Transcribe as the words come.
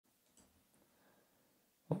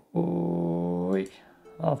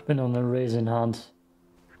I've been on a resin hunt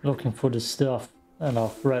looking for the stuff, and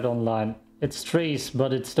I've read online it's trees,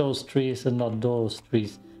 but it's those trees and not those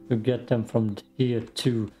trees. You get them from here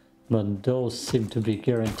too, but those seem to be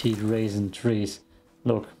guaranteed resin trees.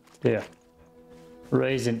 Look there,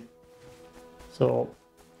 resin. So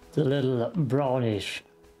the little brownish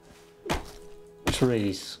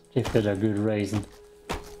trees give it a good resin.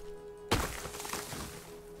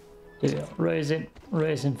 Yeah,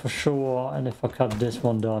 resin for sure, and if I cut this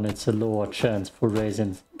one down it's a lower chance for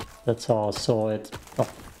raisins. That's how I saw it. Oh,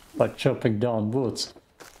 by chopping down woods.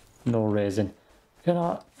 No resin. Can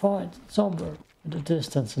I find somewhere in the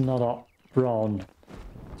distance another brown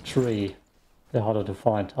tree? They're harder to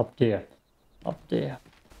find. Up there. Up there.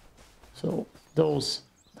 So those...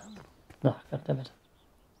 No, god damn it.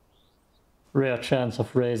 Rare chance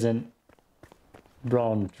of resin.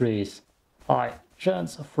 Brown trees. High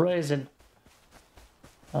chance of resin.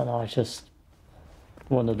 And I just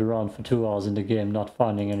wandered around for 2 hours in the game not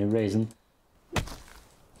finding any resin.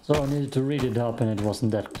 So I needed to read it up and it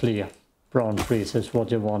wasn't that clear. Brown trees is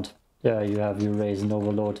what you want. There you have your resin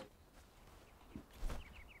overload.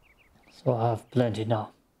 So I have plenty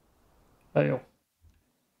now. Ayo.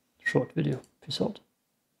 Short video. Peace out.